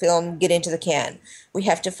 75% of the film get into the can. We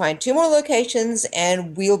have to find 2 more locations,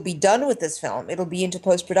 and we'll be done with this film. It'll be into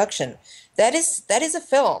post-production. That is a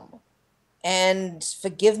film. And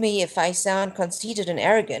forgive me if I sound conceited and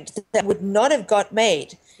arrogant, that would not have got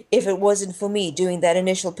made if it wasn't for me doing that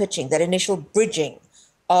initial pitching, that initial bridging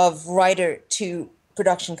of writer to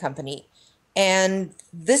production company. And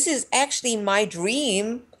this is actually my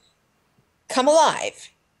dream come alive.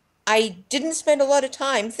 I didn't spend a lot of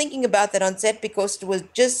time thinking about that on set because it was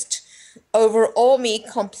just overawe me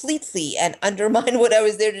completely and undermine what I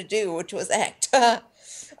was there to do, which was act.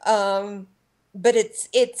 um, but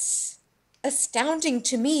it's astounding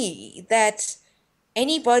to me that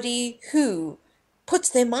anybody who puts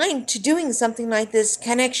their mind to doing something like this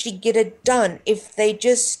can actually get it done if they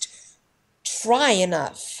just try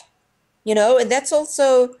enough, and that's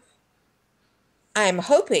also, I'm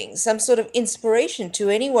hoping, some sort of inspiration to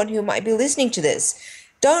anyone who might be listening to this.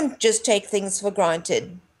 Don't just take things for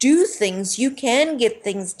granted. Do things. You can get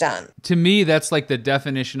things done. To me, that's like the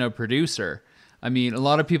definition of producer. I mean, a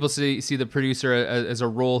lot of people see the producer as a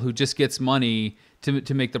role who just gets money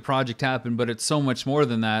to make the project happen, but it's so much more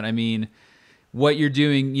than that. I mean, what you're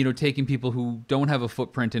doing, taking people who don't have a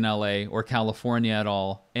footprint in LA or California at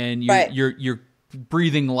all, and Right. you're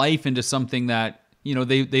breathing life into something that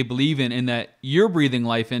they believe in, and that you're breathing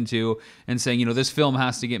life into, and saying, this film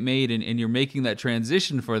has to get made, and you're making that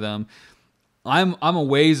transition for them. I'm a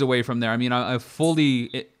ways away from there. I mean, I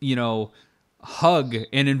fully hug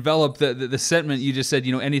and envelop the sentiment you just said.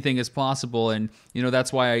 Anything is possible, and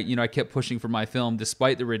that's why I kept pushing for my film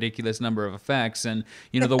despite the ridiculous number of effects. And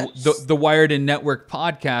the Wired and Network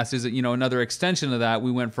podcast is another extension of that.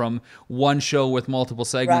 We went from one show with multiple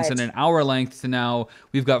segments Right. and an hour length to now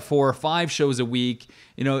we've got 4 or 5 shows a week.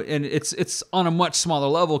 And it's on a much smaller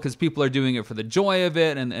level because people are doing it for the joy of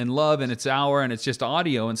it and love, and it's hour and it's just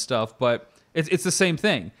audio and stuff, but it's the same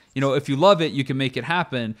thing. If you love it, you can make it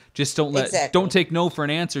happen. Just Exactly. don't take no for an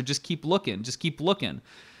answer. Just keep looking. Just keep looking.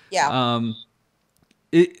 Yeah.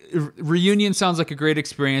 Reunion sounds like a great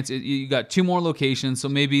experience. You got 2 more locations, so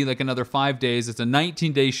maybe like another 5 days. It's a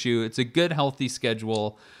 19-day shoot. It's a good, healthy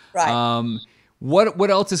schedule. Right.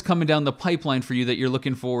 What else is coming down the pipeline for you that you're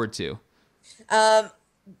looking forward to?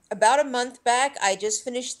 About a month back, I just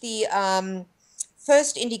finished the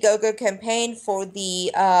first Indiegogo campaign for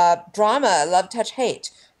the drama Love, Touch,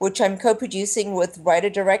 Hate, which I'm co-producing with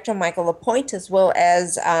writer-director Michael Lapointe, as well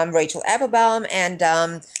as Rachel Applebaum and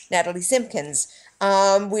Natalie Simpkins.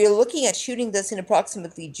 We're looking at shooting this in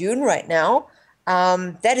approximately June right now.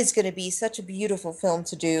 That is going to be such a beautiful film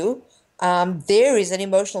to do. There is an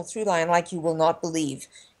emotional through line like you will not believe.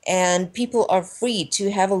 And people are free to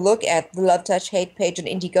have a look at the Love, Touch, Hate page on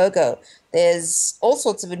Indiegogo. There's all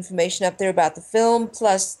sorts of information up there about the film,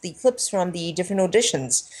 plus the clips from the different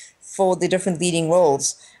auditions for the different leading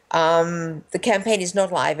roles. The campaign is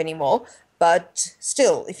not live anymore, but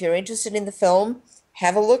still, if you're interested in the film,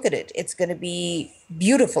 have a look at it. It's going to be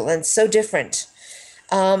beautiful and so different.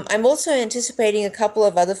 I'm also anticipating a couple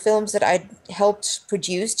of other films that I helped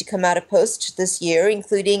produce to come out of post this year,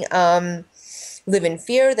 including Live in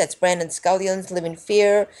Fear, that's Brandon Scullion's Live in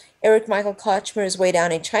Fear, Eric Michael Kochmer's Way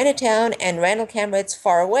Down in Chinatown, and Randall Camrett's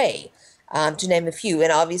Far Away, to name a few,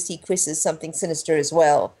 and obviously Chris's Something Sinister as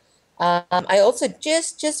well. I also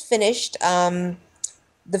just finished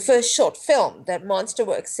the first short film that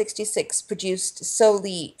Monsterworks 66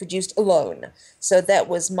 produced alone. So that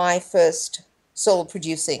was my first solo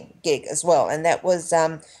producing gig as well, and that was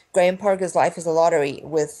Graham Parker's Life is a Lottery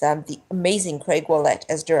with the amazing Craig Willett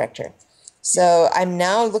as director. So I'm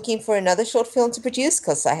now looking for another short film to produce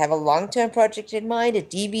because I have a long-term project in mind, a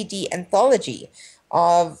DVD anthology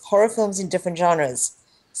of horror films in different genres.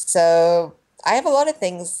 So I have a lot of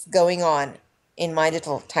things going on in my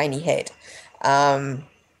little tiny head. And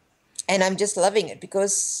I'm just loving it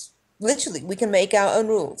because literally we can make our own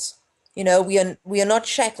rules. We are not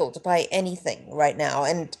shackled by anything right now.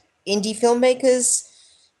 And indie filmmakers,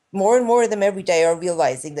 more and more of them every day are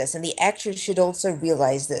realizing this, and the actors should also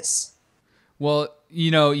realize this. Well,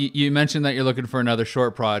 you mentioned that you're looking for another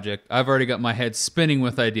short project. I've already got my head spinning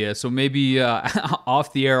with ideas. So maybe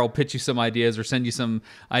off the air, I'll pitch you some ideas or send you some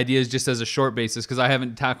ideas just as a short basis, because I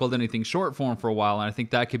haven't tackled anything short form for a while, and I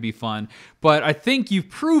think that could be fun. But I think you've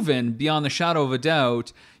proven beyond the shadow of a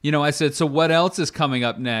doubt. I said, so what else is coming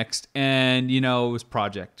up next? And, it was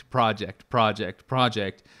project.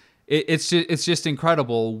 It's just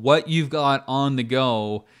incredible what you've got on the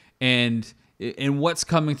go, and what's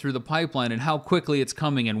coming through the pipeline, and how quickly it's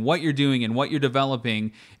coming, and what you're doing and what you're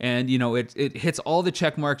developing. And, it hits all the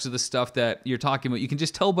check marks of the stuff that you're talking about. You can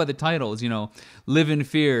just tell by the titles, Live in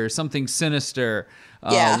Fear, Something Sinister,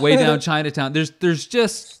 Yeah. Way Down Chinatown. There's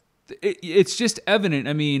just, it's just evident.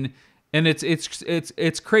 I mean, and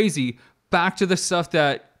it's crazy. Back to the stuff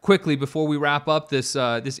that quickly, before we wrap up this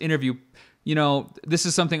interview, this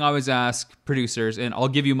is something I always ask producers, and I'll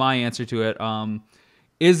give you my answer to it.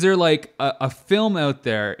 is there like a film out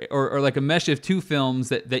there, or like a mesh of two films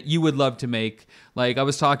that you would love to make? Like, I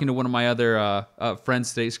was talking to one of my other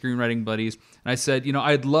friends today, screenwriting buddies, and I said,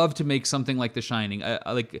 I'd love to make something like The Shining,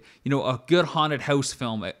 like, a good haunted house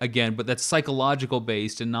film again, but that's psychological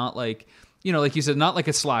based and not like, like you said, not like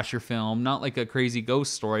a slasher film, not like a crazy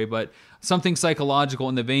ghost story, but something psychological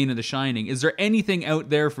in the vein of The Shining. Is there anything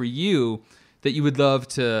out there for you that you would love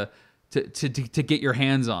to get your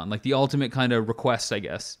hands on, like the ultimate kind of request, I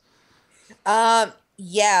guess?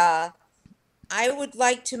 Yeah, I would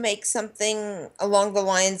like to make something along the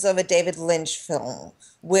lines of a David Lynch film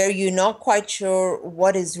where you're not quite sure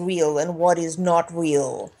what is real and what is not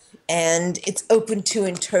real, and it's open to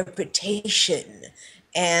interpretation,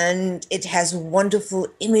 and it has wonderful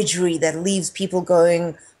imagery that leaves people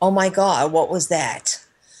going, "Oh my God, what was that?"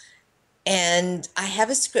 And I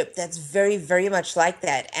have a script that's very, very much like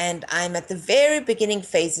that. And I'm at the very beginning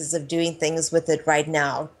phases of doing things with it right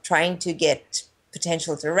now, trying to get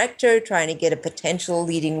potential director, trying to get a potential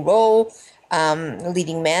leading role,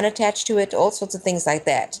 leading man attached to it, all sorts of things like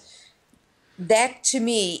that. That to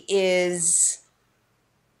me is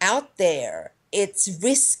out there. It's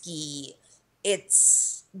risky.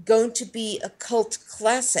 It's going to be a cult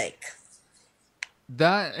classic.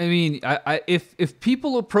 That, I mean, if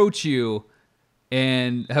people approach you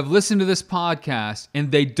and have listened to this podcast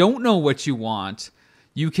and they don't know what you want,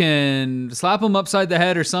 you can slap them upside the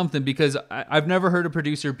head or something, because I've never heard a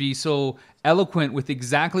producer be so eloquent with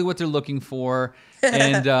exactly what they're looking for.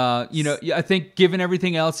 And, I think given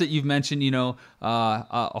everything else that you've mentioned,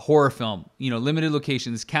 a horror film, limited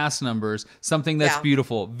locations, cast numbers, something that's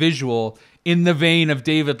beautiful, visual, in the vein of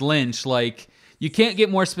David Lynch, like, you can't get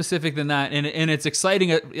more specific than that, and it's exciting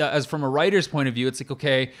as from a writer's point of view. It's like,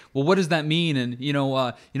 okay, well, what does that mean? And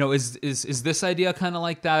is this idea kind of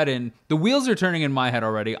like that? And the wheels are turning in my head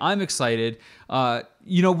already. I'm excited.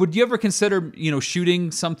 Would you ever consider shooting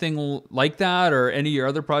something like that, or any of your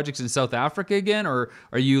other projects in South Africa again, or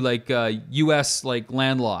are you like U.S. like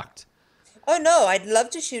landlocked? Oh, no, I'd love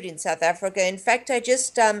to shoot in South Africa. In fact, I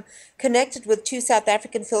just connected with two South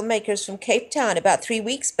African filmmakers from Cape Town about 3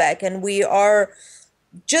 weeks back, and we are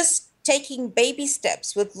just taking baby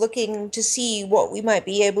steps with looking to see what we might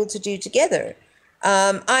be able to do together.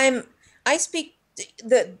 I speak,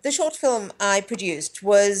 the short film I produced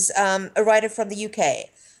was a writer from the UK.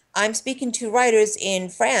 I'm speaking to writers in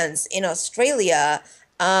France, in Australia,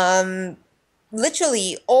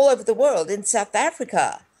 literally all over the world, in South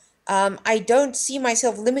Africa. I don't see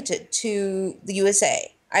myself limited to the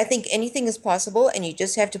USA. I think anything is possible, and you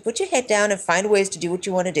just have to put your head down and find ways to do what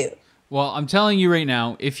you want to do. Well, I'm telling you right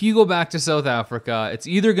now, if you go back to South Africa, it's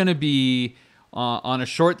either going to be on a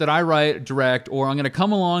short that I write, direct, or I'm going to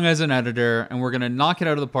come along as an editor, and we're going to knock it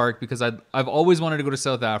out of the park, because I've always wanted to go to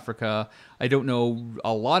South Africa. I don't know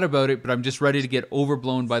a lot about it, but I'm just ready to get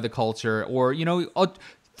overblown by the culture. Or, I'll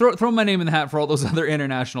throw my name in the hat for all those other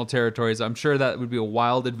international territories. I'm sure that would be a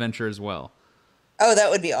wild adventure as well. Oh, that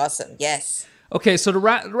would be awesome. Yes. Okay, so to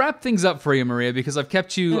wrap things up for you, Maria, because I've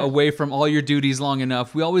kept you away from all your duties long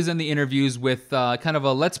enough, we always end the interviews with kind of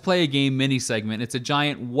a let's play a game mini segment. It's a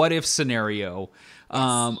giant what if scenario.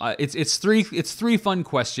 Yes. It's three fun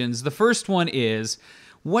questions. The first one is,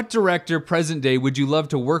 what director present day would you love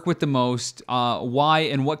to work with the most? Why,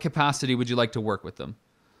 and what capacity would you like to work with them?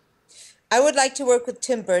 I would like to work with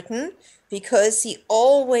Tim Burton, because he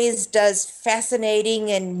always does fascinating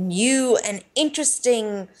and new and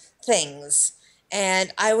interesting things.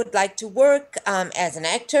 And I would like to work as an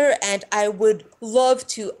actor, and I would love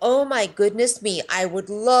to, oh my goodness me, I would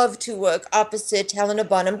love to work opposite Helena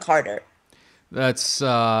Bonham Carter. That's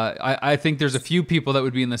I think there's a few people that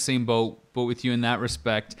would be in the same boat with you in that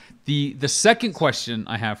respect. The second question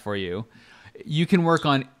I have for you, you can work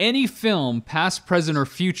on any film, past, present, or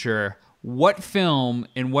future. What film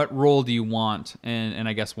and what role do you want, and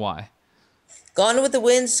I guess why? Gone with the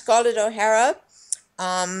Wind, Scarlett O'Hara.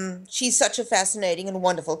 She's such a fascinating and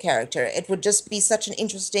wonderful character. It would just be such an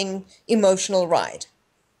interesting, emotional ride.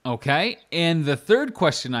 Okay, and the third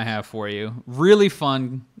question I have for you, really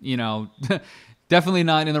fun, definitely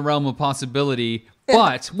not in the realm of possibility,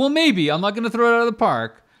 but, well, maybe, I'm not going to throw it out of the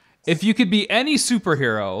park. If you could be any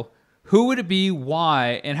superhero, who would it be,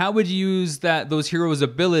 why, and how would you use those heroes'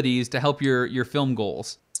 abilities to help your film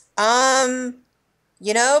goals? My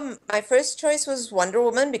first choice was Wonder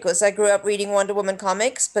Woman, because I grew up reading Wonder Woman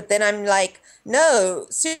comics, but then I'm like, no,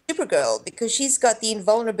 Supergirl, because she's got the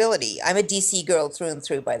invulnerability. I'm a DC girl through and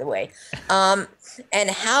through, by the way. And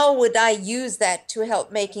how would I use that to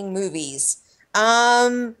help making movies?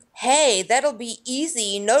 Hey, that'll be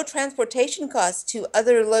easy. No transportation costs to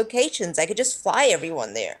other locations. I could just fly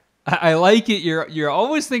everyone there. I like it. You're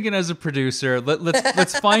always thinking as a producer.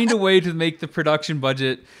 Let's find a way to make the production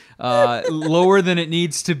budget lower than it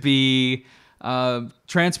needs to be.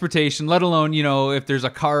 Transportation, let alone, you know, if there's a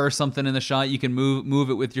car or something in the shot, you can move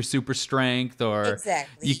it with your super strength, or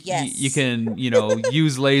Exactly. Yes. you can, you know,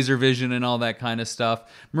 use laser vision and all that kind of stuff.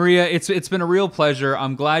 Maria, it's been a real pleasure.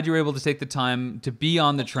 I'm glad you were able to take the time to be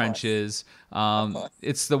on the trenches.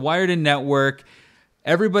 It's the Wired In Network.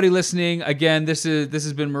 Everybody listening, again, this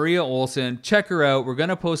has been Maria Olsen. Check her out. We're going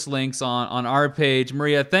to post links on our page.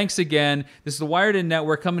 Maria, thanks again. This is the Wired In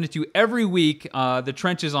Network coming at you every week. The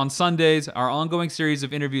Trenches on Sundays, our ongoing series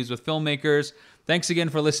of interviews with filmmakers. Thanks again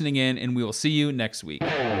for listening in, and we will see you next week.